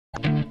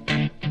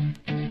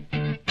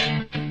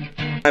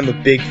I'm a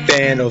big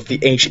fan of the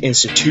ancient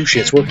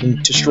institutions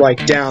working to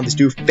strike down this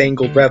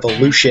newfangled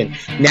revolution.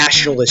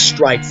 Nationalists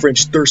strike,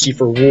 French thirsty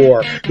for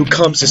war. Who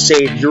comes to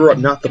save Europe?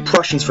 Not the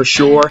Prussians for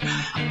sure.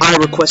 I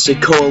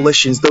requested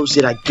coalitions, those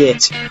did I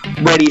get.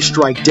 Ready to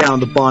strike down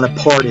the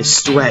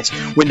Bonapartist threat.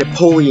 When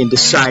Napoleon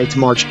decided to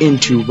march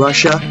into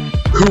Russia,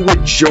 who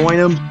would join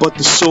him but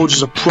the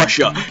soldiers of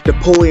Prussia?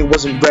 Napoleon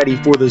wasn't ready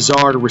for the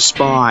Tsar to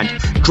respond,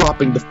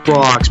 dropping the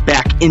frogs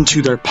back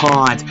into their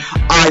pond.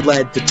 I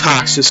led the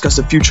talks to discuss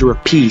the future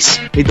of peace,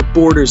 made the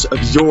borders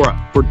of Europe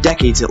for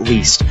decades at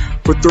least.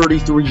 For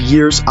 33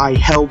 years I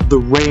held the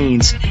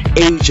reins.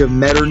 Age of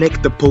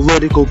Metternich, the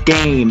political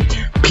game.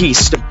 Peace,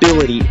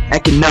 stability,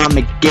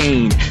 economic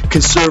gain,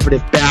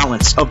 conservative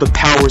balance of the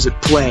powers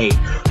at play.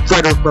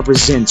 Frederick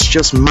represents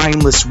just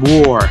mindless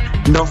war,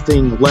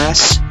 nothing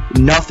less,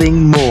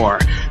 nothing more.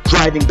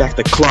 Driving back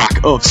the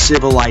clock of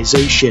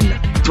civilization,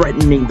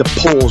 threatening the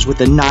Poles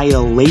with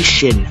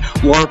annihilation.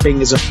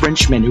 LARPing is a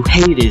Frenchman who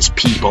hated his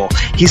people.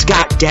 He's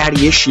got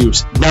daddy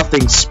issues,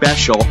 nothing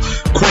special.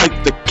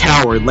 Quite the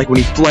coward, like when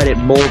he fled at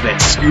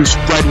Molvitz. Used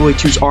Fred Willie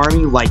II's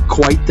army like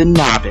quite the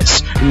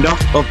novice.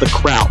 Enough of the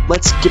crowd,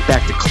 let's get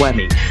back to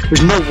Clemmy.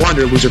 There's no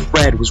wonder Loser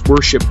Fred was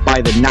worshipped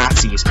by the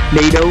Nazis.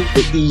 NATO,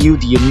 the EU,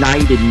 the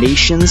United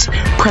Nations,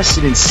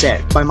 precedent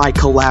set by my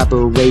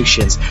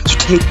collaborations. So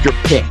take your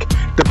pick,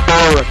 the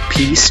bearer of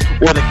peace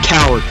or the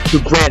coward who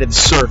granted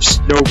serfs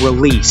no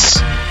release.